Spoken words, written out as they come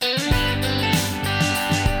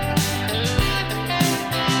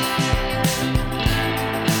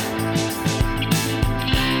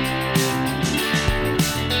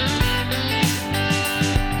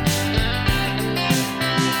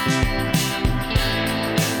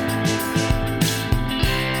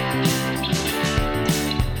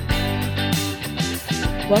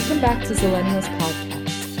Welcome back to Zillennials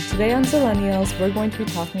Podcast. Today on Zillennials, we're going to be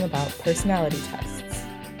talking about personality tests.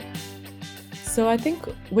 So I think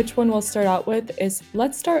which one we'll start out with is,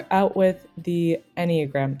 let's start out with the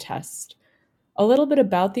Enneagram test. A little bit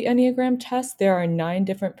about the Enneagram test: there are 9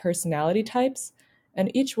 different personality types, and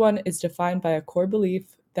each one is defined by a core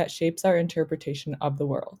belief that shapes our interpretation of the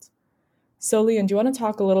world. So Leanne, do you want to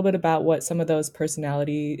talk a little bit about what some of those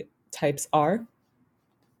personality types are?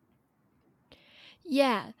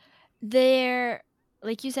 Yeah,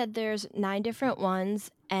 like you said, there's 9 different ones,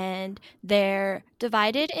 and they're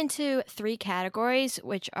divided into 3 categories,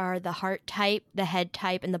 which are the heart type, the head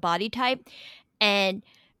type, and the body type. And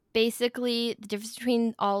basically, the difference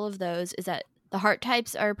between all of those is that the heart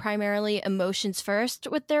types are primarily emotions first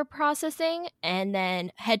with their processing, and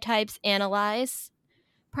then head types analyze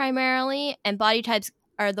primarily, and body types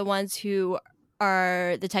are the ones who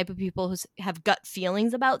are the type of people who have gut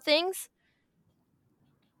feelings about things.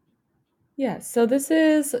 Yeah, so this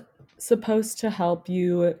is supposed to help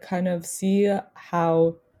you kind of see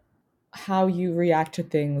how you react to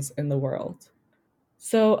things in the world.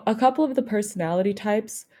 So a couple of the personality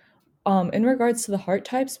types, in regards to the heart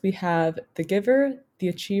types, we have the giver, the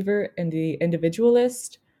achiever, and the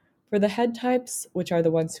individualist. For the head types, which are the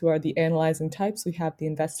ones who are the analyzing types, we have the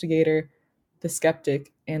investigator, the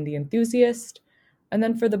skeptic, and the enthusiast. And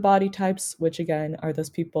then for the body types, which again are those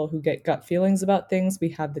people who get gut feelings about things, we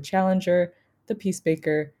have the challenger, the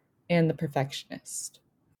peacemaker, and the perfectionist.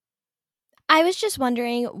 I was just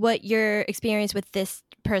wondering what your experience with this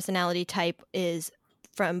personality type is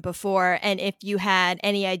from before, and if you had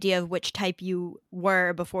any idea of which type you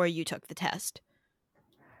were before you took the test.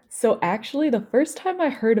 So, actually, the first time I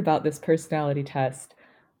heard about this personality test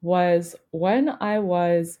was when I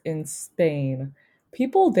was in Spain.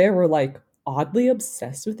 People there were like oddly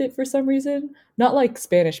obsessed with it for some reason. Not like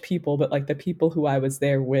Spanish people, but like the people who I was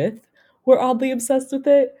there with were oddly obsessed with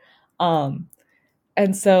it. Um,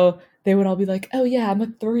 and so they would all be like, oh, yeah, I'm a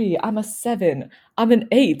 3, I'm a 7, I'm an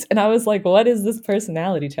 8. And I was like, what is this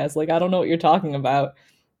personality test? Like, I don't know what you're talking about.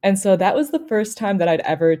 And so that was the first time that I'd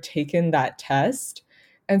ever taken that test.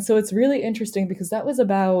 And so it's really interesting because that was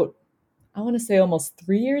about, I want to say almost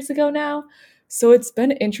 3 years ago now. So it's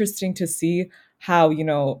been interesting to see how,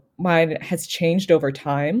 mine has changed over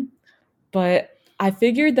time. But I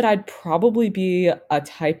figured that I'd probably be a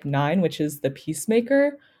type 9, which is the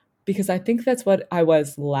peacemaker, because I think that's what I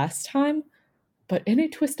was last time. But in a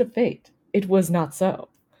twist of fate, it was not so.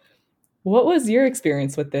 What was your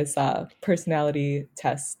experience with this personality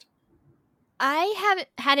test? I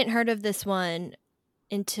hadn't heard of this one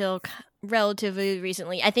until relatively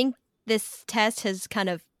recently. I think this test has kind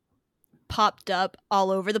of popped up all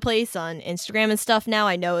over the place on Instagram and stuff now.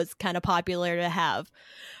 I know it's kind of popular to have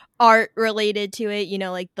art related to it.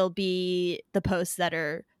 Like there'll be the posts that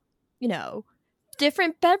are, you know,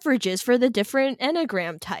 different beverages for the different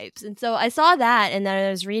Enneagram types. And so I saw that, and then I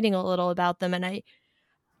was reading a little about them, and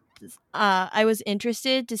I was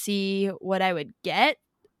interested to see what I would get.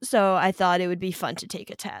 So I thought it would be fun to take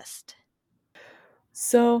a test.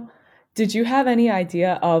 So, did you have any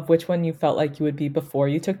idea of which one you felt like you would be before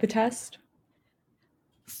you took the test?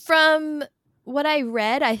 From what I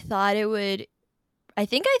read, I thought I was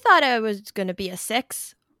going to be a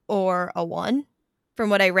 6 or a 1 from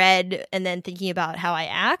what I read, and then thinking about how I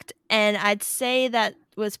act. And I'd say that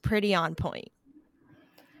was pretty on point.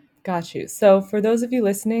 Got you. So, for those of you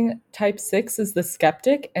listening, type 6 is the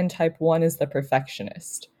skeptic and type 1 is the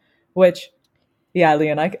perfectionist, which, yeah,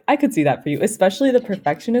 Leon, I could see that for you, especially the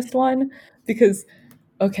perfectionist one, because,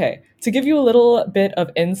 okay, to give you a little bit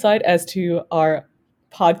of insight as to our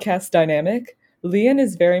podcast dynamic, Leon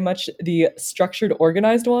is very much the structured,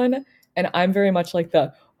 organized one, and I'm very much like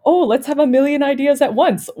the, oh, let's have a million ideas at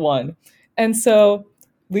once one. And so,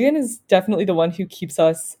 Leon is definitely the one who keeps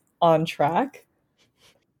us on track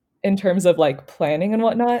in terms of like planning and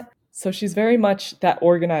whatnot. So she's very much that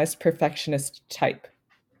organized perfectionist type,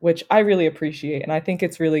 which I really appreciate. And I think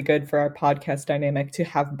it's really good for our podcast dynamic to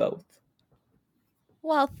have both.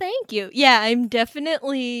 Well, thank you. Yeah, I'm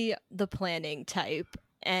definitely the planning type.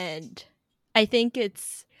 And I think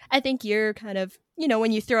you're kind of,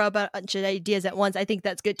 when you throw out a bunch of ideas at once, I think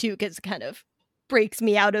that's good too, because it kind of breaks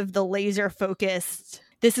me out of the laser focused.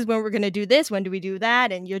 This is when we're going to do this. When do we do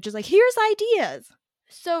that? And you're just like, here's ideas.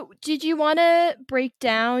 So, did you want to break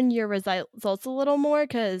down your results a little more?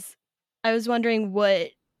 Because I was wondering what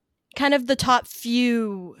kind of the top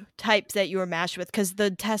few types that you were matched with, because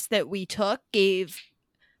the test that we took gave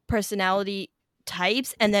personality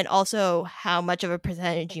types and then also how much of a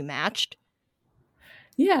percentage you matched.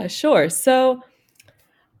 Yeah, sure. So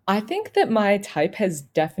I think that my type has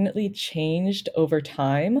definitely changed over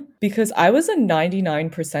time because I was a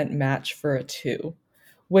 99% match for a 2,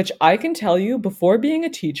 which I can tell you before being a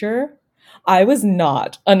teacher, I was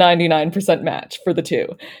not a 99% match for the 2.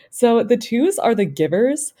 So the 2s are the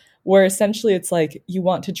givers, where essentially it's like you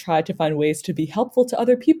want to try to find ways to be helpful to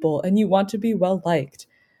other people and you want to be well liked.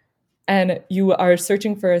 And you are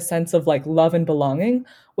searching for a sense of like love and belonging,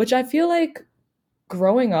 which I feel like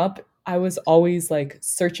growing up, I was always like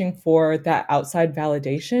searching for that outside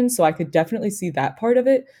validation. So I could definitely see that part of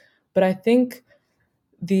it. But I think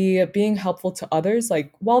the being helpful to others,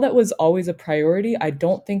 like while that was always a priority, I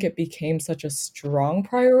don't think it became such a strong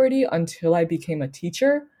priority until I became a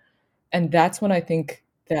teacher. And that's when I think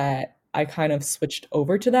that I kind of switched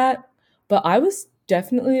over to that. But I was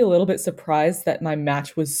definitely a little bit surprised that my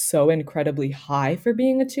match was so incredibly high for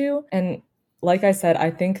being a 2. And like I said, I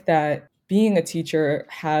think that being a teacher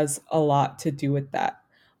has a lot to do with that.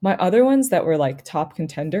 My other ones that were like top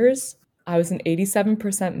contenders, I was an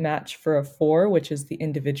 87% match for a 4, which is the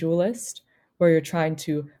individualist, where you're trying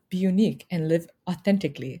to be unique and live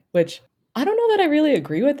authentically, which I don't know that I really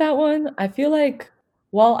agree with that one. I feel like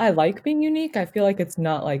while I like being unique, I feel like it's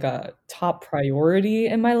not like a top priority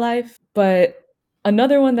in my life. But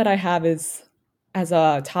another one that I have is as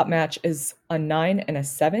a top match is a 9 and a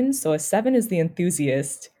 7. So a 7 is the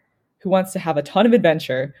enthusiast who wants to have a ton of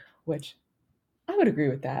adventure, which I would agree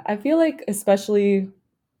with that. I feel like, especially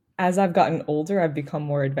as I've gotten older, I've become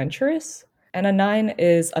more adventurous. And a 9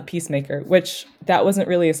 is a peacemaker, which that wasn't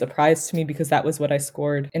really a surprise to me because that was what I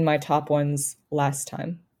scored in my top ones last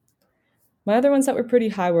time. My other ones that were pretty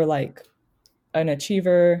high were like an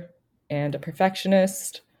achiever and a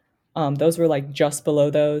perfectionist. Those were like just below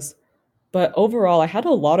those. But overall, I had a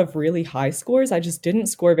lot of really high scores. I just didn't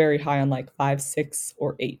score very high on like 5, 6,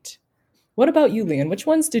 or 8. What about you, Leon? Which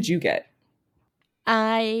ones did you get?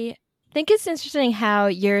 I think it's interesting how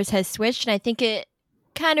yours has switched, and I think it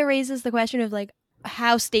kind of raises the question of like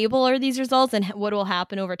how stable are these results and what will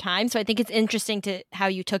happen over time. So I think it's interesting to how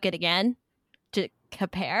you took it again to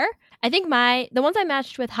compare. I think the ones I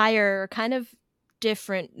matched with higher are kind of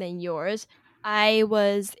different than yours. I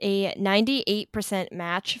was a 98%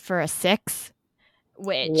 match for a 6,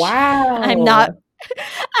 which I'm not Wow.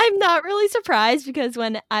 I'm not really surprised because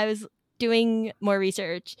when I was doing more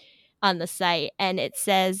research on the site and it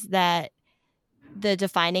says that the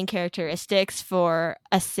defining characteristics for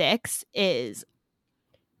a 6 is,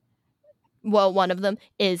 well, one of them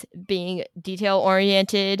is being detail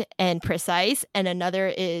oriented and precise, and another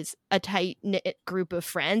is a tight knit group of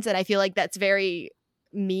friends. And I feel like that's very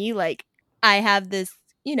me. Like, I have this,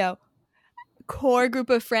 core group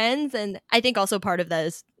of friends. And I think also part of that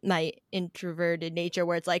is my introverted nature,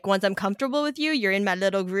 where it's like, once I'm comfortable with you, you're in my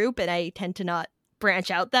little group, and I tend to not branch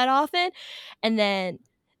out that often. And then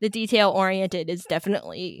the detail oriented is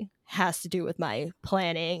definitely has to do with my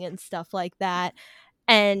planning and stuff like that.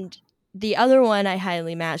 And the other one I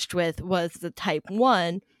highly matched with was the type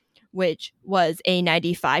 1, which was a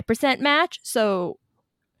 95% match. So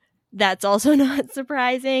that's also not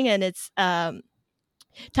surprising. And it's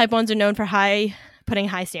type 1s are known for putting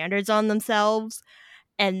high standards on themselves.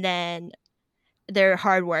 And then they're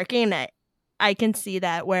hardworking. I can see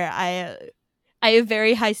that where I have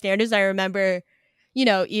very high standards. I remember,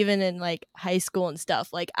 even in like high school and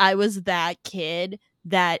stuff, like I was that kid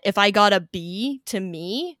that if I got a B, to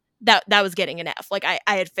me, that was getting an F. Like I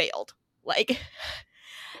had failed. Like,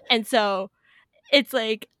 and so it's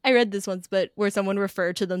like I read this once, but where someone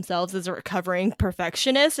referred to themselves as a recovering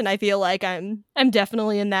perfectionist, and I feel like I'm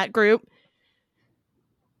definitely in that group.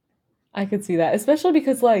 I could see that, especially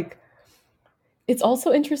because like it's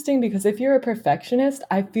also interesting because if you're a perfectionist,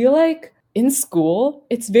 I feel like in school,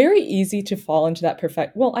 it's very easy to fall into that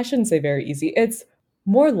well, I shouldn't say very easy. It's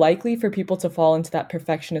more likely for people to fall into that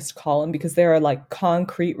perfectionist column because there are like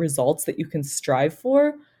concrete results that you can strive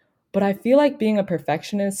for. But I feel like being a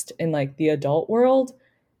perfectionist in like the adult world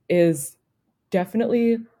is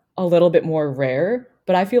definitely a little bit more rare,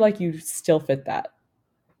 but I feel like you still fit that.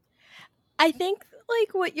 I think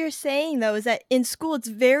like what you're saying though is that in school it's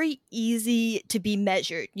very easy to be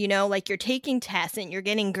measured, like you're taking tests and you're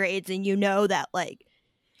getting grades, and that like,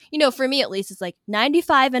 for me at least, it's like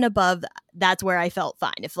 95 and above. That's where I felt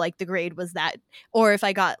fine. If like the grade was that, or if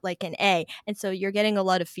I got like an A. And so you're getting a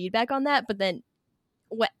lot of feedback on that. But then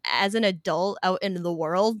as an adult out into the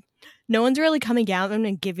world, no one's really coming down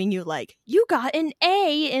and giving you like, you got an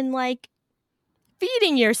A in like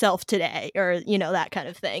feeding yourself today, or, that kind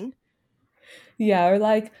of thing. Yeah, or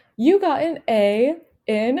like, you got an A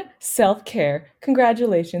in self care.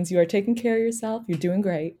 Congratulations, you are taking care of yourself. You're doing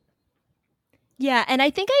great. Yeah, and I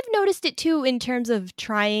think I've noticed it too in terms of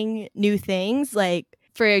trying new things, like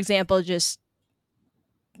for example, just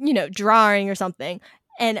drawing or something.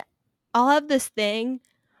 And I'll have this thing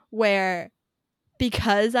where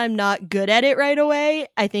because I'm not good at it right away,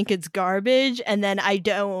 I think it's garbage and then I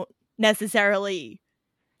don't necessarily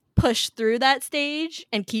push through that stage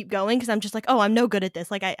and keep going because I'm just like, oh, I'm no good at this.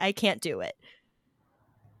 Like, I can't do it.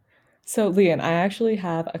 So, Leon, I actually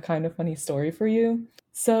have a kind of funny story for you.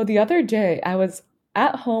 So, the other day, I was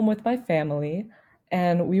at home with my family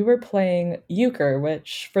and we were playing Euchre,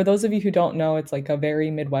 which, for those of you who don't know, it's like a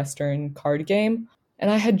very Midwestern card game.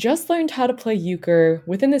 And I had just learned how to play Euchre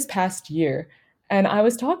within this past year. And I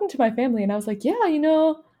was talking to my family and I was like, yeah,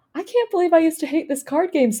 I can't believe I used to hate this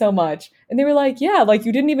card game so much. And they were like, yeah, like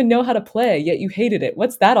you didn't even know how to play, yet you hated it.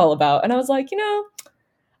 What's that all about? And I was like,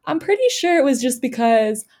 I'm pretty sure it was just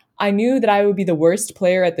because I knew that I would be the worst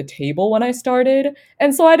player at the table when I started,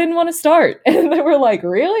 and so I didn't want to start. And they were like,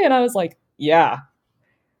 really? And I was like, yeah.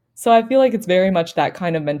 So I feel like it's very much that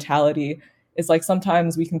kind of mentality. It's like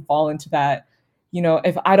sometimes we can fall into that,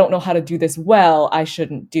 if I don't know how to do this well, I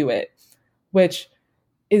shouldn't do it, which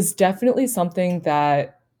is definitely something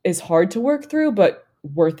that is hard to work through, but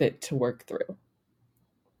worth it to work through.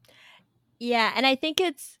 Yeah, and I think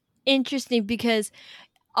it's interesting because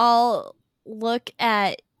I'll look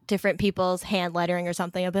at different people's hand lettering or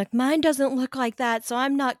something. I'll be like, mine doesn't look like that, so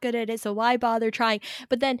I'm not good at it, so why bother trying?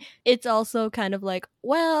 But then it's also kind of like,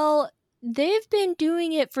 well, they've been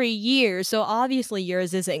doing it for years, so obviously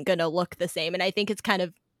yours isn't going to look the same. And I think it's kind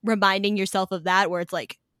of reminding yourself of that, where it's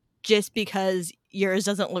like, just because yours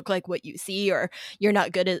doesn't look like what you see, or you're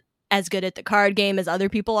not as good at the card game as other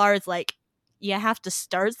people are, it's like, you have to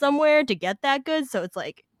start somewhere to get that good. So it's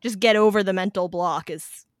like, just get over the mental block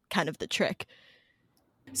is kind of the trick.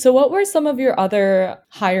 So, what were some of your other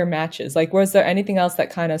higher matches? Like, was there anything else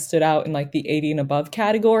that kind of stood out in like the 80 and above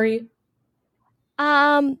category?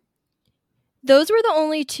 Um, those were the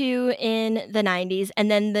only two in the 90s. And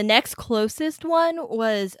then the next closest one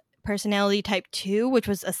was Personality Type 2, which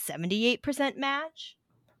was a 78% match.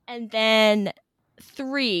 And then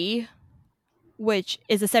 3, which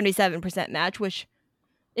is a 77% match, which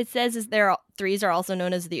it says is their threes are also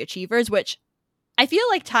known as the Achievers, which I feel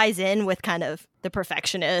like ties in with kind of the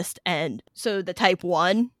Perfectionist and so the Type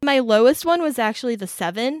 1. My lowest one was actually the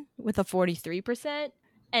 7 with a 43%.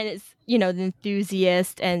 And it's, the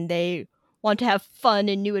Enthusiast, and they want to have fun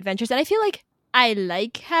and new adventures. And I feel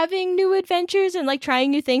like having new adventures and like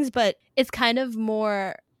trying new things, but it's kind of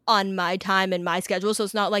more on my time and my schedule. So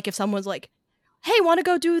it's not like if someone's like, hey, want to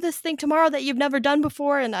go do this thing tomorrow that you've never done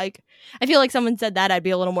before? And I feel like someone said that, I'd be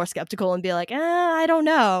a little more skeptical and be like, I don't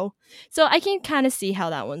know. So I can kind of see how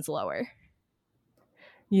that one's lower.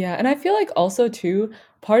 Yeah, and I feel like also too,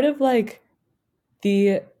 part of like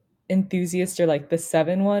the enthusiast or like the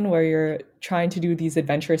 7 one where you're trying to do these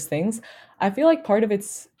adventurous things, I feel like part of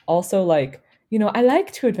it's also like, I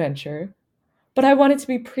like to adventure, but I want it to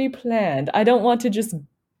be pre-planned. I don't want to just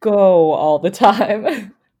go all the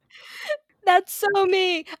time. That's so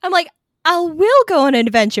me. I'm like, I will go on an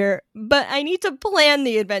adventure, but I need to plan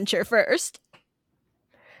the adventure first.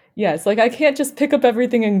 Yes, like I can't just pick up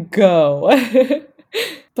everything and go.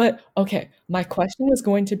 But okay, my question was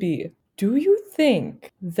going to be, do you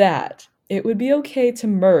think that it would be okay to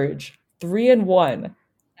merge 3 and 1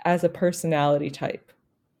 as a personality type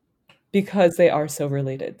because they are so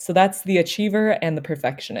related? So that's the achiever and the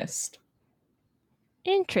perfectionist.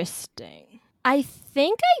 Interesting. I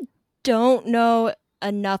think I don't know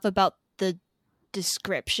enough about the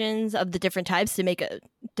descriptions of the different types to make a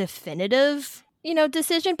definitive,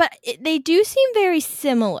 decision, but they do seem very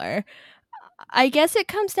similar. I guess it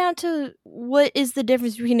comes down to what is the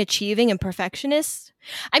difference between achieving and perfectionist.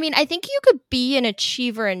 I mean, I think you could be an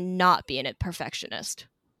achiever and not be a perfectionist,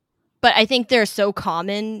 but I think they're so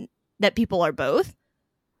common that people are both.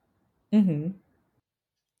 Hmm.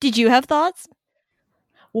 Did you have thoughts?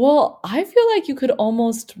 Well, I feel like you could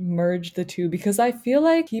almost merge the two because I feel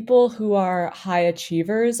like people who are high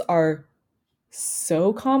achievers are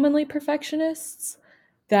so commonly perfectionists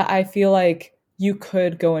that I feel like you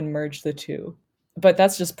could go and merge the two. But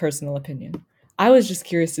that's just personal opinion. I was just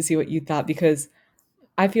curious to see what you thought because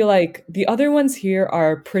I feel like the other ones here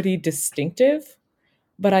are pretty distinctive,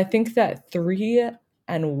 but I think that 3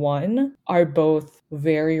 and 1 are both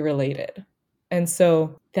very related. And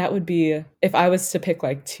so that would be, if I was to pick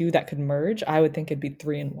like two that could merge, I would think it'd be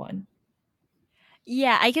 3 and 1.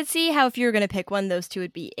 Yeah, I could see how if you were going to pick one, those two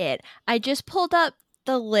would be it. I just pulled up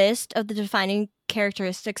the list of the defining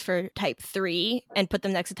characteristics for type 3 and put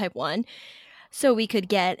them next to type 1 so we could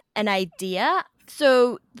get an idea.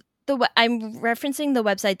 So the I'm referencing the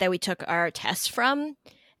website that we took our test from,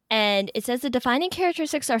 and it says the defining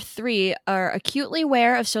characteristics are three: are acutely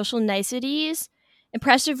aware of social niceties,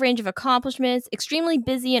 impressive range of accomplishments, extremely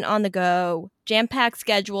busy and on the go, jam-packed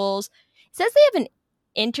schedules. It says they have an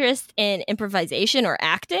interest in improvisation or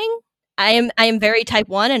acting. I am very type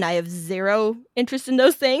 1 and I have zero interest in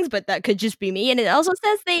those things, but that could just be me. And it also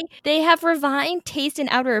says they have refined taste in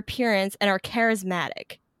outer appearance and are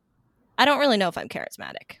charismatic. I don't really know if I'm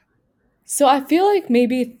charismatic. So I feel like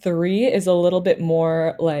maybe three is a little bit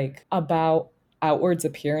more like about outwards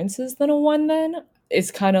appearances than a one then.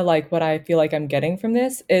 It's kind of like what I feel like I'm getting from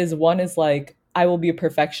this is one is like, I will be a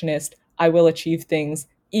perfectionist. I will achieve things.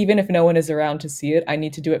 Even if no one is around to see it, I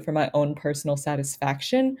need to do it for my own personal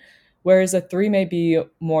satisfaction. Whereas a three may be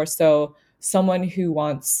more so someone who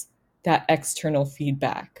wants that external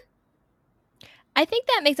feedback. I think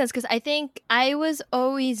that makes sense because I think I was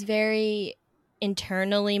always very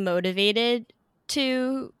internally motivated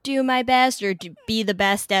to do my best or to be the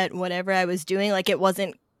best at whatever I was doing. Like it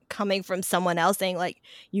wasn't coming from someone else saying like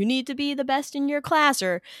you need to be the best in your class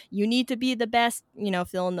or you need to be the best,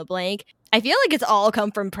 fill in the blank. I feel like it's all come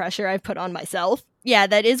from pressure I've put on myself. Yeah,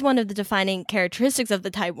 that is one of the defining characteristics of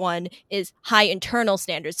the type 1 is high internal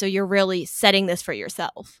standards. So you're really setting this for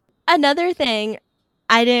yourself. Another thing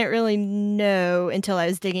I didn't really know until I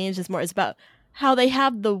was digging into this more is about how they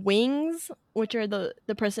have the wings, which are the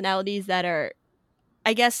personalities that are,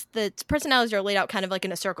 I guess the personalities are laid out kind of like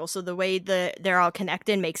in a circle. So the way they're all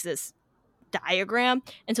connected makes this diagram.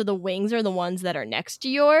 And so the wings are the ones that are next to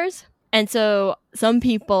yours. And so some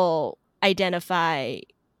people identify,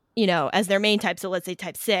 as their main type. So let's say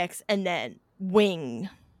type 6 and then wing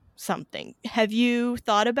something. Have you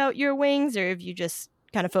thought about your wings or have you just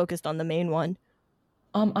kind of focused on the main one?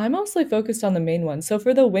 I'm mostly focused on the main one. So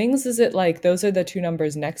for the wings, is it like those are the two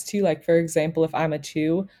numbers next to you? Like for example, if I'm a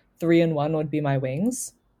two, three and one would be my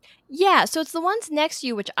wings. Yeah, so it's the ones next to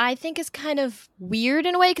you, which I think is kind of weird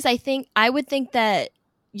in a way because I would think that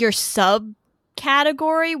your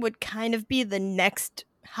subcategory would kind of be the next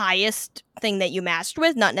highest thing that you matched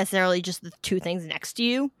with, not necessarily just the two things next to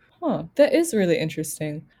you. Huh, that is really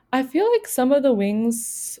interesting. I feel like some of the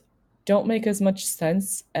wings don't make as much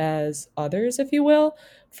sense as others, if you will.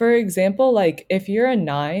 For example, like if you're a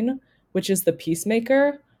nine, which is the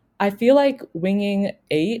peacemaker, I feel like winging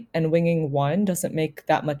eight and winging one doesn't make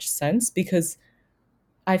that much sense because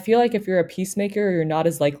I feel like if you're a peacemaker, you're not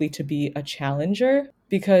as likely to be a challenger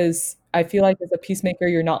because I feel like as a peacemaker,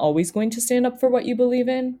 you're not always going to stand up for what you believe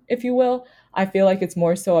in, if you will. I feel like it's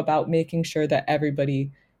more so about making sure that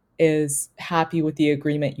everybody is happy with the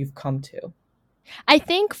agreement you've come to. I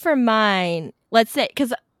think for mine, let's say,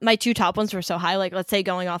 because my two top ones were so high, like let's say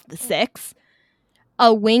going off the 6,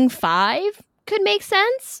 a wing 5 could make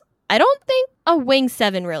sense. I don't think a wing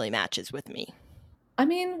 7 really matches with me. I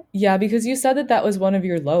mean, yeah, because you said that that was one of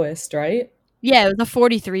your lowest, right? Yeah, it was a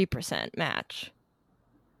 43% match.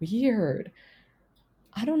 Weird.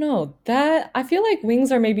 I don't know. That I feel like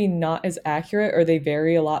wings are maybe not as accurate or they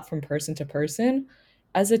vary a lot from person to person.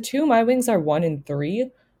 As a two, my wings are one and three,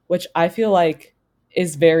 which I feel like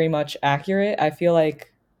is very much accurate. I feel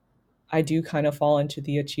like I do kind of fall into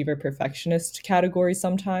the achiever perfectionist category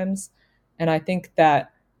sometimes. And I think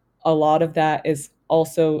that a lot of that is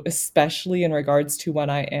also, especially in regards to when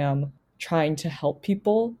I am trying to help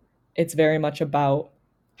people, it's very much about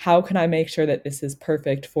how can I make sure that this is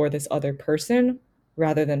perfect for this other person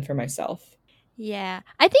rather than for myself. Yeah.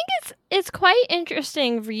 I think it's quite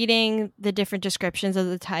interesting reading the different descriptions of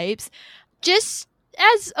the types just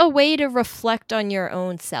as a way to reflect on your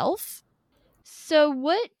own self. So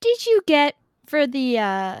what did you get for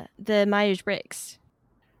the Myers-Briggs?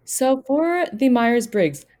 So for the Myers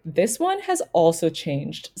Briggs, this one has also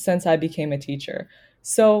changed since I became a teacher.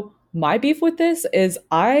 So my beef with this is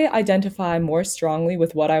I identify more strongly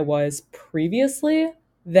with what I was previously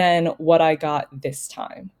than what I got this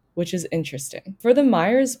time, which is interesting. For the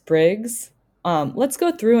Myers Briggs, let's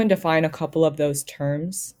go through and define a couple of those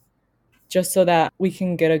terms just so that we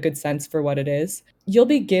can get a good sense for what it is. You'll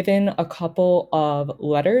be given a couple of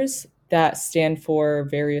letters that stand for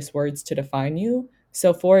various words to define you.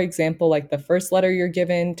 So, for example, like the first letter you're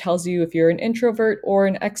given tells you if you're an introvert or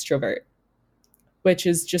an extrovert, which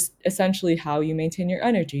is just essentially how you maintain your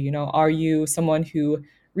energy. Are you someone who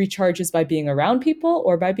recharges by being around people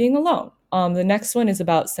or by being alone? The next one is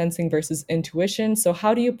about sensing versus intuition. So,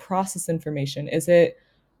 how do you process information? Is it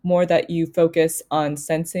more that you focus on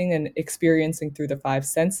sensing and experiencing through the five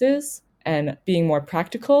senses and being more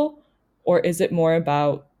practical? Or is it more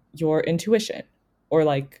about your intuition or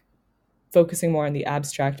like focusing more on the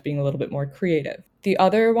abstract, being a little bit more creative? The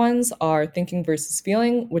other ones are thinking versus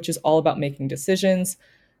feeling, which is all about making decisions.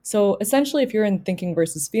 So essentially, if you're in thinking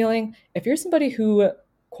versus feeling, if you're somebody who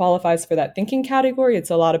qualifies for that thinking category, it's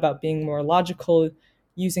a lot about being more logical,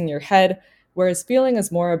 using your head, whereas feeling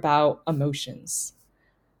is more about emotions.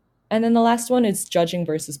 And then the last one is judging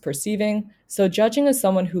versus perceiving. So, judging is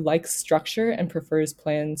someone who likes structure and prefers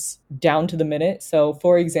plans down to the minute. So,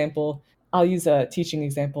 for example, I'll use a teaching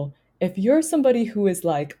example. If you're somebody who is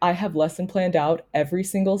like, I have lesson planned out every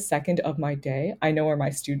single second of my day, I know where my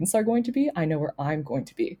students are going to be, I know where I'm going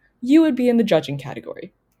to be, you would be in the judging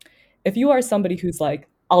category. If you are somebody who's like,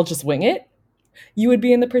 I'll just wing it, you would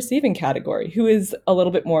be in the perceiving category, who is a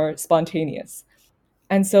little bit more spontaneous.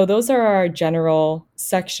 And so those are our general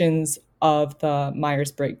sections of the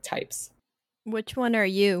Myers-Briggs types. Which one are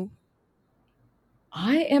you?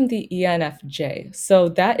 I am the ENFJ. So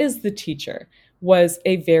that is the teacher, was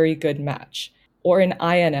a very good match, or an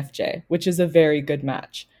INFJ, which is a very good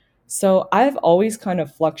match. So I've always kind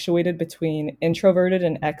of fluctuated between introverted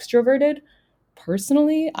and extroverted.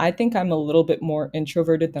 Personally, I think I'm a little bit more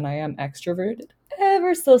introverted than I am extroverted,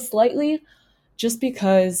 ever so slightly, just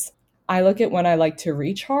because I look at when I like to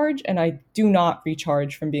recharge, and I do not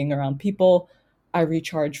recharge from being around people. I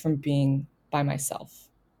recharge from being by myself.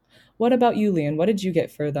 What about you, Leon? What did you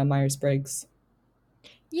get for the Myers Briggs?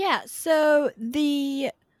 Yeah, so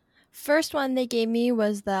the first one they gave me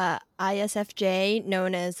was the ISFJ,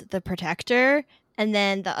 known as the Protector. And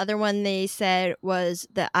then the other one they said was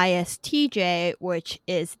the ISTJ, which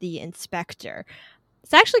is the Inspector.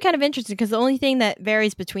 It's actually kind of interesting because the only thing that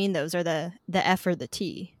varies between those are the F or the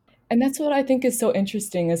T. And that's what I think is so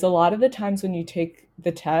interesting is a lot of the times when you take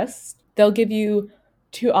the test, they'll give you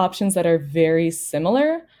two options that are very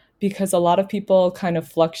similar because a lot of people kind of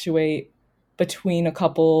fluctuate between a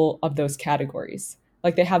couple of those categories.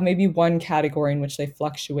 Like they have maybe one category in which they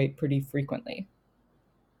fluctuate pretty frequently.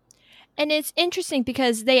 And it's interesting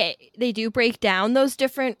because they do break down those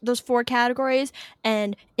four categories,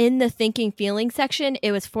 and in the thinking feeling section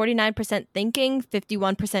it was 49% thinking,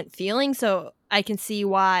 51% feeling, so I can see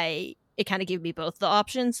why it kind of gave me both the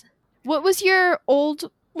options. What was your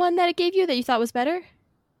old one that it gave you that you thought was better?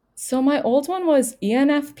 So my old one was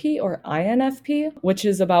ENFP or INFP, which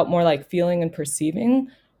is about more like feeling and perceiving,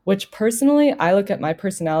 which personally I look at my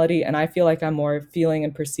personality and I feel like I'm more feeling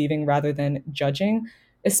and perceiving rather than judging,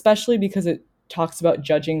 especially because it talks about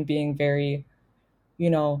judging being very,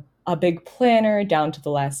 a big planner down to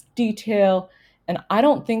the last detail. And I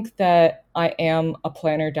don't think that I am a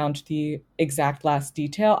planner down to the exact last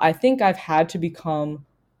detail. I think I've had to become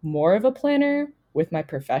more of a planner with my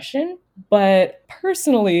profession, but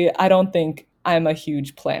personally, I don't think I'm a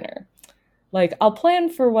huge planner. Like, I'll plan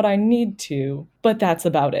for what I need to, but that's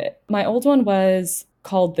about it. My old one was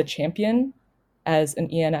called The Champion as an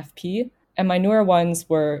ENFP, and my newer ones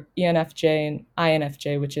were ENFJ and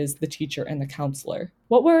INFJ, which is the teacher and the counselor.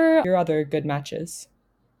 What were your other good matches?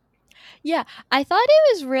 Yeah, I thought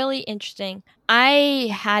it was really interesting. I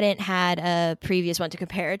hadn't had a previous one to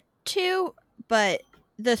compare it to, but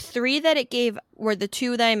the three that it gave were the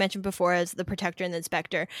two that I mentioned before as the Protector and the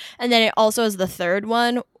Inspector. And then it also, as the third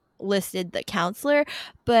one, listed the Counselor.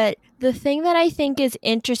 But the thing that I think is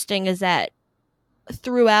interesting is that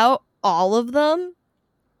throughout all of them,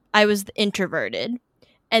 I was introverted.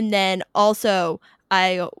 And then also,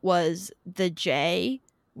 I was the J,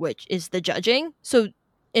 which is the judging. So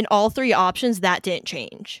in all three options, that didn't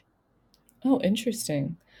change. Oh,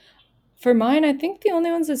 interesting. For mine, I think the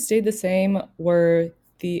only ones that stayed the same were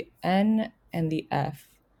the N and the F.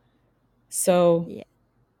 So Yeah.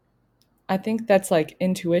 I think that's like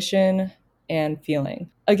intuition and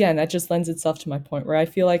feeling. Again, that just lends itself to my point where I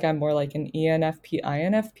feel like I'm more like an ENFP,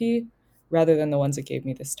 INFP rather than the ones it gave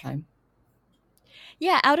me this time.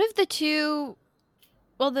 Yeah, out of the two,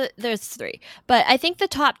 well, there's three, but I think the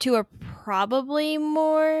top two are probably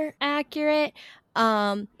more accurate.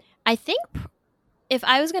 Um, I think if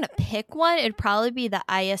I was going to pick one, it'd probably be the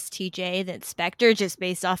ISTJ, the Inspector, just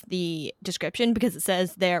based off the description, because it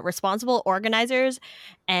says they're responsible organizers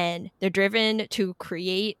and they're driven to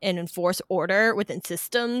create and enforce order within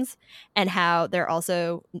systems, and how they're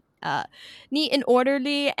also neat and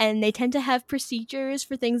orderly, and they tend to have procedures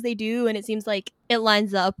for things they do. And it seems like it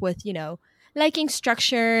lines up with, liking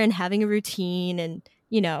structure and having a routine and,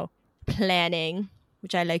 planning,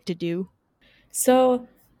 which I like to do. So,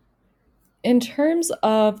 in terms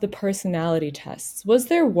of the personality tests, was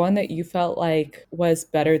there one that you felt like was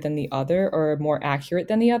better than the other or more accurate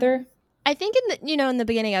than the other? I think in the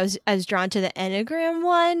beginning I was drawn to the Enneagram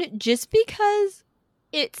one just because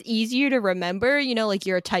it's easier to remember, like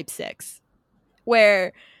you're a type 6.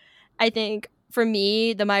 Where I think for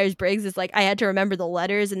me, the Myers-Briggs is like I had to remember the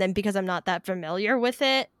letters, and then because I'm not that familiar with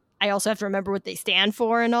it, I also have to remember what they stand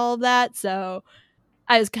for and all of that. So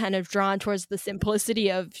I was kind of drawn towards the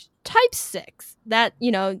simplicity of type 6. That,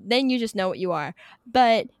 then you just know what you are.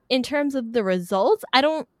 But in terms of the results, I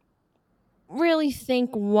don't really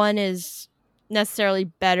think one is necessarily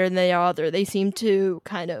better than the other. They seem to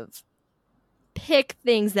kind of pick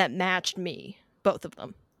things that matched me, both of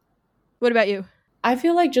them. What about you? I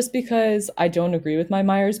feel like just because I don't agree with my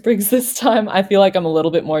Myers Briggs this time, I feel like I'm a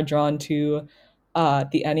little bit more drawn to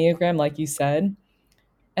the Enneagram, like you said.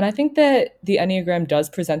 And I think that the Enneagram does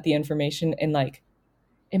present the information in like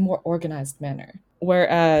a more organized manner.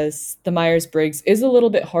 Whereas the Myers Briggs is a little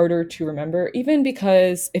bit harder to remember, even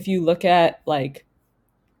because if you look at like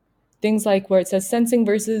things like where it says sensing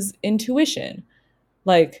versus intuition,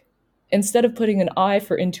 like instead of putting an I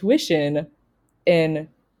for intuition in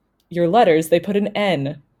your letters, they put an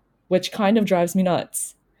N, which kind of drives me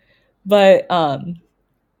nuts. But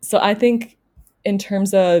so I think in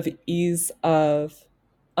terms of ease of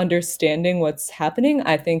understanding what's happening,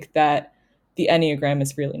 I think that the Enneagram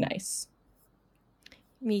is really nice.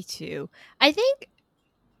 Me too. I think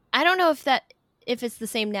I don't know if it's the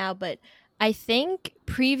same now, but I think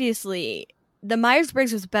previously the Myers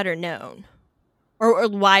Briggs was better known or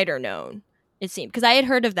wider known. It seemed because I had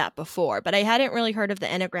heard of that before, but I hadn't really heard of the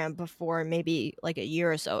Enneagram before, maybe like a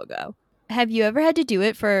year or so ago. Have you ever had to do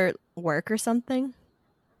it for work or something?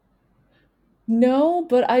 No,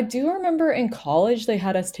 but I do remember in college they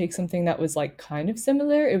had us take something that was like kind of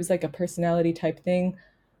similar. It was like a personality type thing.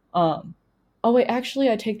 Um, oh wait,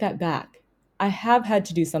 actually I take that back. I have had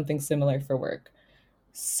to do something similar for work.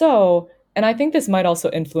 So, and I think this might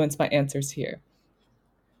also influence my answers here.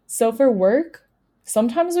 So for work,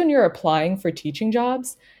 sometimes when you're applying for teaching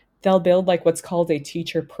jobs, they'll build like what's called a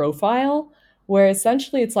teacher profile, where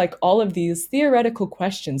essentially it's like all of these theoretical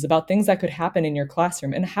questions about things that could happen in your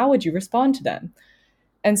classroom and how would you respond to them.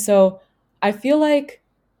 And so I feel like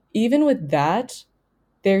even with that,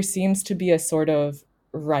 there seems to be a sort of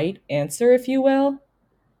right answer, if you will.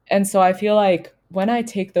 And so I feel like when I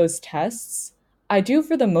take those tests, I do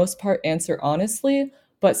for the most part answer honestly,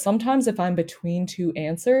 but sometimes if I'm between two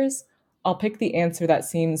answers, I'll pick the answer that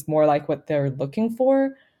seems more like what they're looking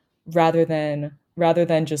for rather than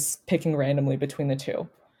just picking randomly between the two.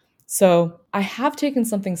 So, I have taken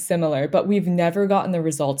something similar, but we've never gotten the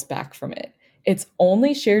results back from it. It's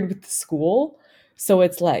only shared with the school, so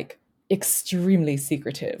it's like extremely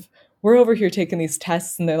secretive. We're over here taking these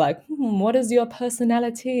tests and they're like, what is your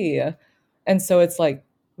personality? And so it's like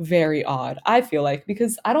very odd, I feel like,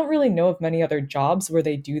 because I don't really know of many other jobs where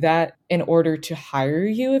they do that in order to hire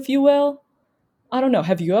you, if you will. I don't know.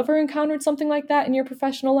 Have you ever encountered something like that in your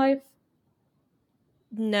professional life?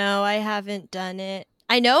 No, I haven't done it.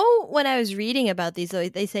 I know when I was reading about these, though,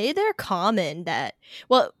 they say they're common that,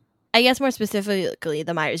 well, I guess more specifically,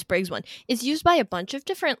 the Myers Briggs one is used by a bunch of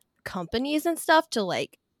different companies and stuff to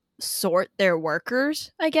like sort their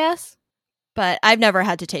workers, I guess. But I've never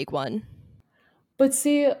had to take one. But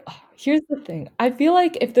see, here's the thing. I feel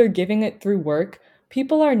like if they're giving it through work,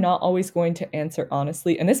 people are not always going to answer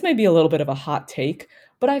honestly. And this may be a little bit of a hot take,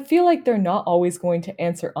 but I feel like they're not always going to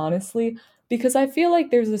answer honestly because I feel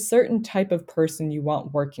like there's a certain type of person you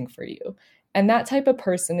want working for you. And that type of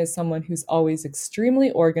person is someone who's always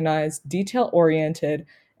extremely organized, detail oriented.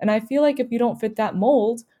 And I feel like if you don't fit that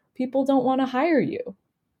mold, people don't want to hire you.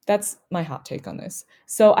 That's my hot take on this.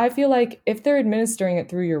 So I feel like if they're administering it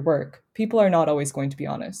through your work, people are not always going to be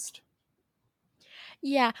honest.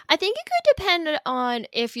 Yeah, I think it could depend on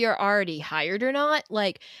if you're already hired or not.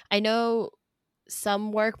 Like, I know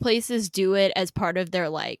some workplaces do it as part of their,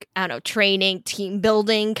 like, I don't know, training, team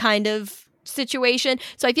building kind of situation.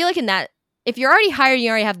 So I feel like in that, if you're already hired, you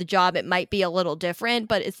already have the job, it might be a little different.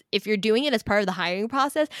 But if you're doing it as part of the hiring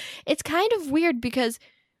process, it's kind of weird because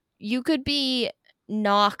you could be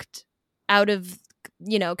knocked out of,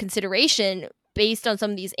 consideration based on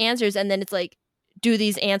some of these answers. And then it's like, do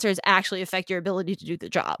these answers actually affect your ability to do the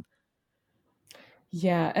job?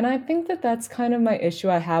 Yeah, and I think that that's kind of my issue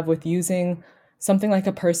I have with using something like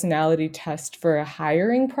a personality test for a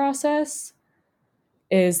hiring process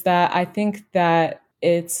is that I think that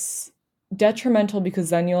it's detrimental because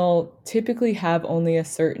then you'll typically have only a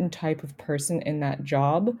certain type of person in that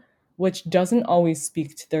job, which doesn't always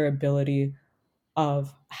speak to their ability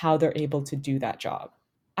of how they're able to do that job.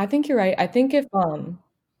 I think you're right. I think if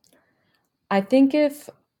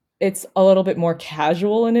it's a little bit more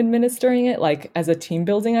casual in administering it, like as a team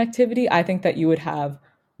building activity, I think that you would have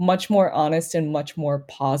much more honest and much more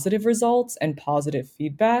positive results and positive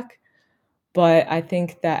feedback. but I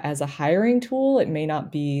think that as a hiring tool, it may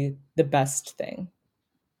not be the best thing.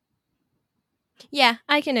 Yeah,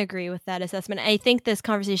 I can agree with that assessment. I think this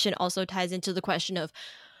conversation also ties into the question of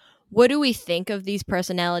what do we think of these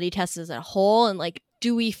personality tests as a whole, and like,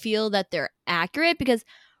 do we feel that they're accurate? Because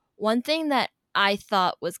one thing that I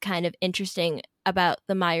thought was kind of interesting about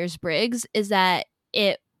the Myers Briggs is that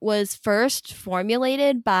it was first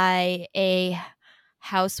formulated by a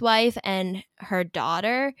housewife and her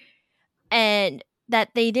daughter, and that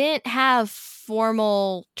they didn't have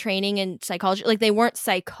formal training in psychology. Like, they weren't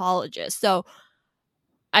psychologists. So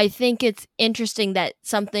I think it's interesting that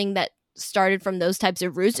something that started from those types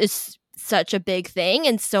of roots is such a big thing,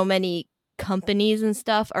 and so many companies and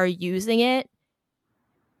stuff are using it.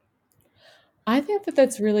 I think that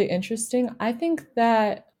that's really interesting. I think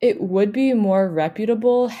that it would be more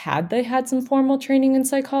reputable had they had some formal training in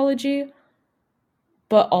psychology,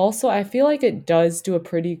 but also I feel like it does do a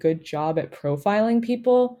pretty good job at profiling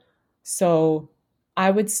people. So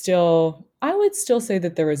I would still say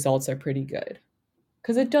that the results are pretty good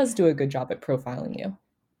because it does do a good job at profiling you.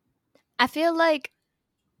 I feel like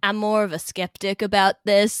I'm more of a skeptic about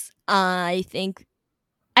this. I think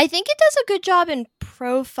it does a good job in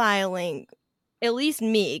profiling at least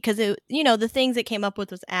me, because the things it came up with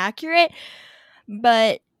was accurate,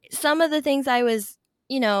 but some of the things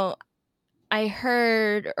you know I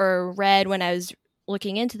heard or read when I was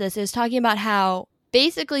looking into this is talking about how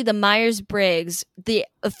basically the Myers-Briggs, the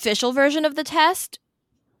official version of the test,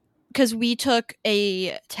 because we took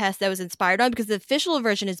a test that was inspired on, because the official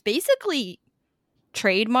version is basically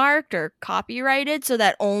trademarked or copyrighted so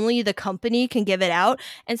that only the company can give it out.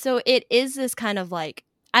 And so it is this kind of like,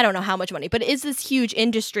 I don't know how much money, but it is this huge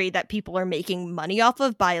industry that people are making money off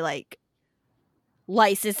of by like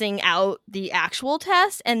licensing out the actual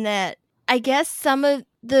test. And that I guess some of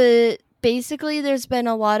the basically there's been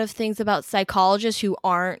a lot of things about psychologists who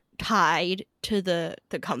aren't tied to the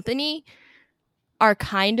company are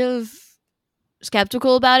kind of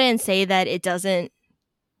skeptical about it and say that it doesn't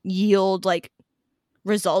yield like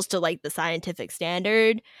results to like the scientific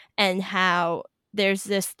standard, and how there's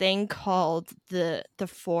this thing called the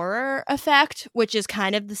Forer effect, which is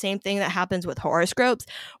kind of the same thing that happens with horoscopes,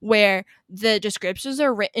 where the descriptions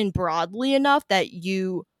are written broadly enough that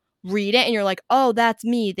you read it and you're like, oh, that's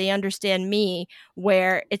me, they understand me,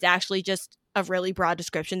 where it's actually just a really broad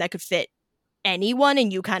description that could fit anyone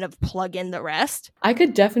and you kind of plug in the rest. I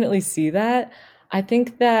could definitely see that. I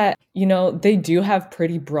think that, they do have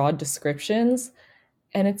pretty broad descriptions.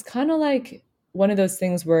 And it's kind of like one of those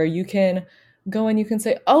things where you can go and you can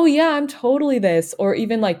say, oh, yeah, I'm totally this, or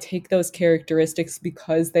even like take those characteristics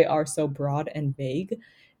because they are so broad and vague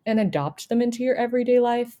and adopt them into your everyday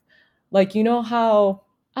life. Like, how,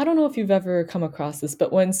 I don't know if you've ever come across this,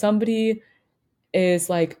 but when somebody is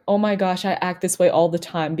like, oh my gosh, I act this way all the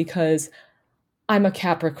time because I'm a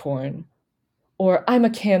Capricorn or I'm a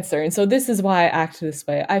Cancer. And so this is why I act this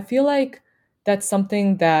way. I feel like that's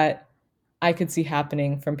something that I could see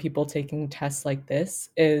happening from people taking tests like this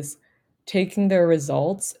is taking their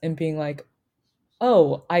results and being like,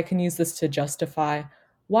 oh, I can use this to justify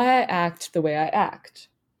why I act the way I act.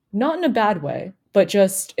 Not in a bad way, but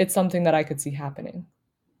just it's something that I could see happening.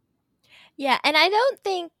 Yeah, and I don't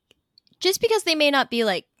think just because they may not be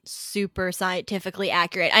like super scientifically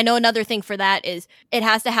accurate. I know another thing for that is it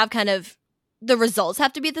has to have kind of the results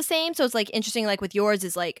have to be the same. So it's like interesting, like with yours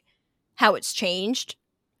is like how it's changed.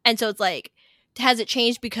 And so it's like, has it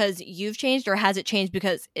changed because you've changed, or has it changed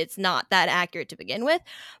because it's not that accurate to begin with?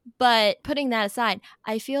 But putting that aside,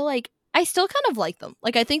 I feel like I still kind of like them.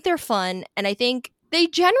 Like, I think they're fun, and I think they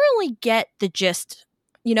generally get the gist,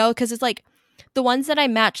 because it's like the ones that I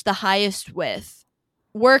match the highest with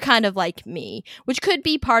were kind of like me, which could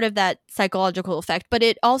be part of that psychological effect. But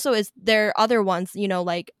it also is, there are other ones,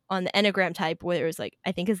 like on the Enneagram type, where it was like,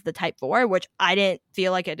 I think is the type 4, which I didn't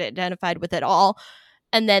feel like it identified with at all.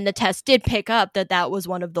 And then the test did pick up that that was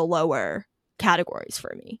one of the lower categories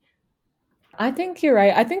for me. I think you're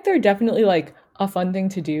right. I think they're definitely like a fun thing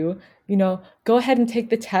to do. Go ahead and take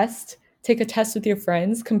the test, take a test with your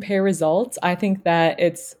friends, compare results. I think that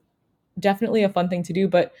it's definitely a fun thing to do,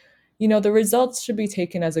 but the results should be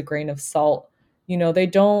taken as a grain of salt. They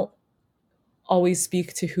don't always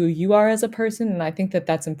speak to who you are as a person, and I think that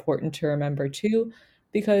that's important to remember too,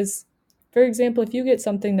 because for example, if you get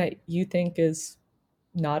something that you think is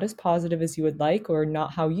not as positive as you would like or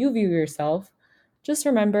not how you view yourself, just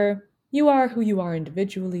remember you are who you are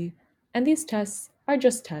individually, and these tests are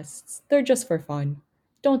just tests. They're just for fun.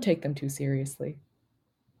 Don't take them too seriously.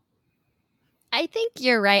 I think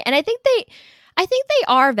you're right. And I think they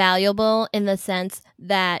are valuable in the sense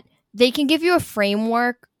that they can give you a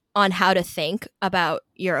framework on how to think about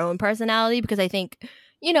your own personality, because I think,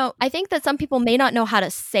 I think that some people may not know how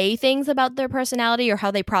to say things about their personality or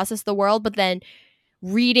how they process the world, but then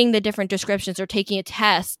reading the different descriptions or taking a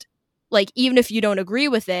test, like even if you don't agree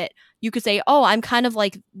with it, you could say, oh, I'm kind of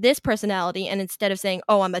like this personality. And instead of saying,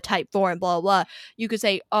 oh, I'm a type 4 and blah, blah, you could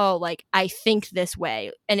say, oh, like I think this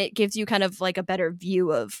way. And it gives you kind of like a better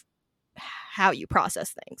view of how you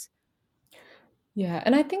process things. Yeah,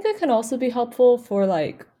 and I think it can also be helpful for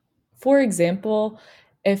like, for example,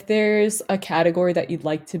 if there's a category that you'd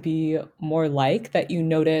like to be more like that you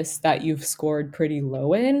notice that you've scored pretty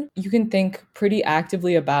low in, you can think pretty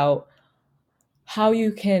actively about how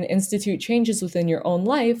you can institute changes within your own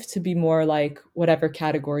life to be more like whatever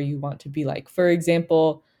category you want to be like. For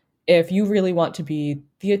example, if you really want to be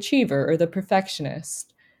the achiever or the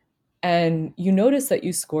perfectionist, and you notice that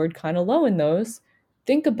you scored kind of low in those,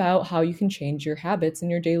 think about how you can change your habits in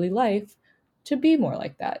your daily life to be more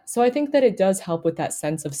like that. So I think that it does help with that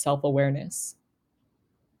sense of self awareness.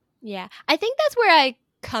 Yeah. I think that's where I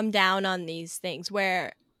come down on these things,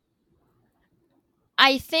 where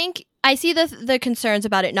I think I see the concerns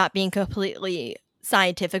about it not being completely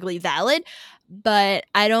scientifically valid, but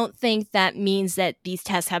I don't think that means that these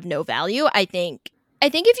tests have no value. I think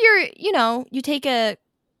if you're, you take a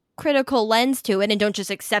critical lens to it and don't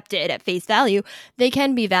just accept it at face value, they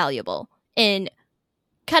can be valuable in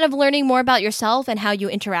kind of learning more about yourself and how you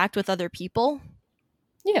interact with other people.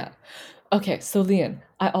 Yeah. Okay, so Leon,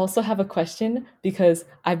 I also have a question because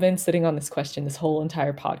I've been sitting on this question this whole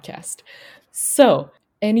entire podcast. So,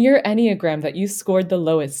 in your Enneagram that you scored the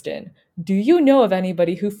lowest in, do you know of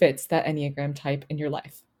anybody who fits that Enneagram type in your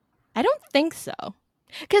life? I don't think so.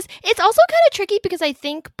 Because it's also kind of tricky, because I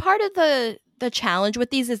think part of the challenge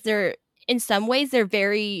with these is they're, in some ways, they're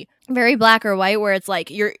very very black or white, where it's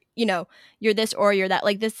like you're this or you're that.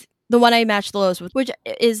 Like this, the one I matched the lowest with, which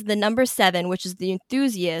is the number 7, which is the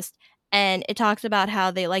enthusiast, and it talks about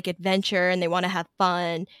how they like adventure and they want to have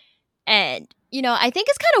fun. And I think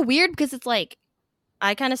it's kind of weird, because it's like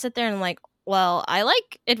I kind of sit there and I'm like, well, I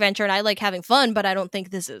like adventure and I like having fun, but I don't think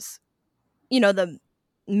this is the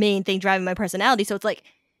main thing driving my personality. So it's like,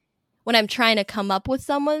 when I'm trying to come up with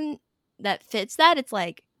someone that fits that, it's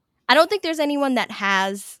like I don't think there's anyone that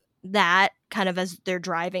has that kind of as their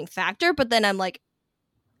driving factor. But then I'm like,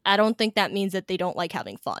 I don't think that means that they don't like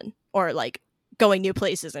having fun or like going new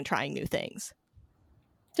places and trying new things.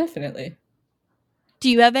 Definitely. Do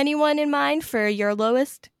you have anyone in mind for your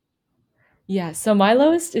lowest? Yeah, so my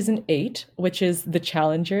lowest is an 8, which is the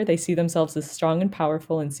challenger. They see themselves as strong and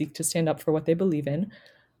powerful and seek to stand up for what they believe in.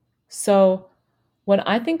 So when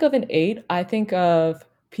I think of an 8, I think of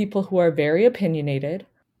people who are very opinionated,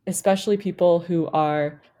 especially people who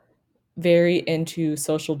are very into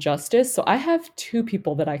social justice. So I have two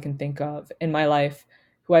people that I can think of in my life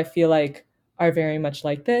who I feel like are very much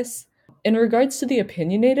like this. In regards to the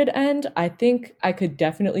opinionated end, I think I could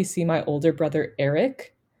definitely see my older brother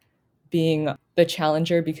Eric being the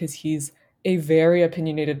challenger because he's a very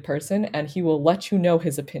opinionated person and he will let you know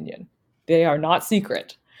his opinion. They are not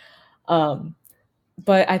secret. Um,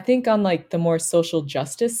 but I think on like the more social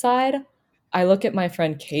justice side, I look at my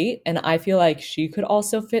friend Kate and I feel like she could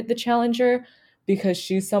also fit the challenger because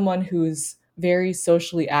she's someone who's very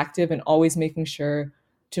socially active and always making sure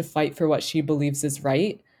to fight for what she believes is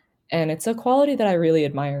right. And it's a quality that I really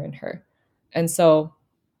admire in her. And so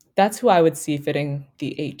that's who I would see fitting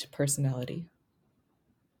the 8 personality.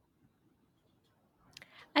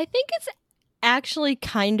 I think it's actually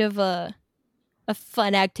kind of a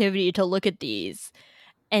fun activity to look at these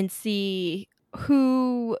and see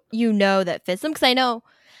who that fits them. Because I know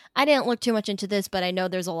I didn't look too much into this, but I know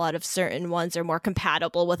there's a lot of certain ones are more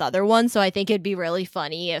compatible with other ones. So I think it'd be really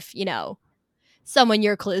funny if, someone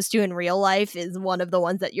you're close to in real life is one of the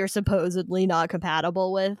ones that you're supposedly not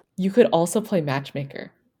compatible with. You could also play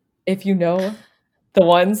matchmaker. If you know the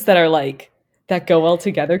ones that are like that go well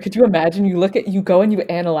together, could you imagine you go and you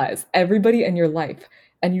analyze everybody in your life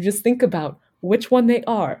and you just think about which one they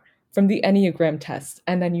are from the Enneagram test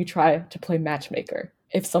and then you try to play matchmaker.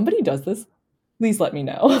 If somebody does this, please let me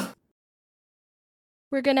know.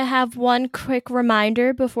 We're going to have one quick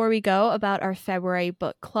reminder before we go about our February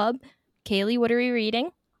book club. Kaylee, what are we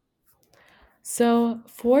reading? So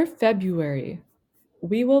for February,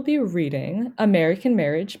 we will be reading American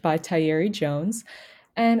Marriage by Tayeri Jones.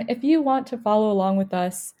 And if you want to follow along with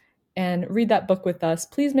us and read that book with us,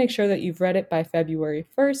 please make sure that you've read it by February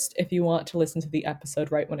 1st if you want to listen to the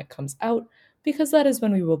episode right when it comes out, because that is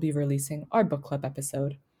when we will be releasing our book club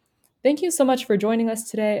episode. Thank you so much for joining us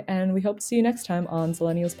today, and we hope to see you next time on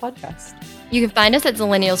Zillennials Podcast. You can find us at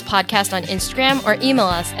Zillennials Podcast on Instagram or email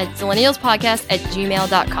us at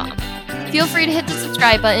zillennialspodcast@gmail.com. Feel free to hit the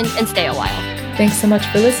subscribe button and stay a while. Thanks so much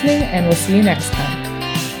for listening, and we'll see you next time.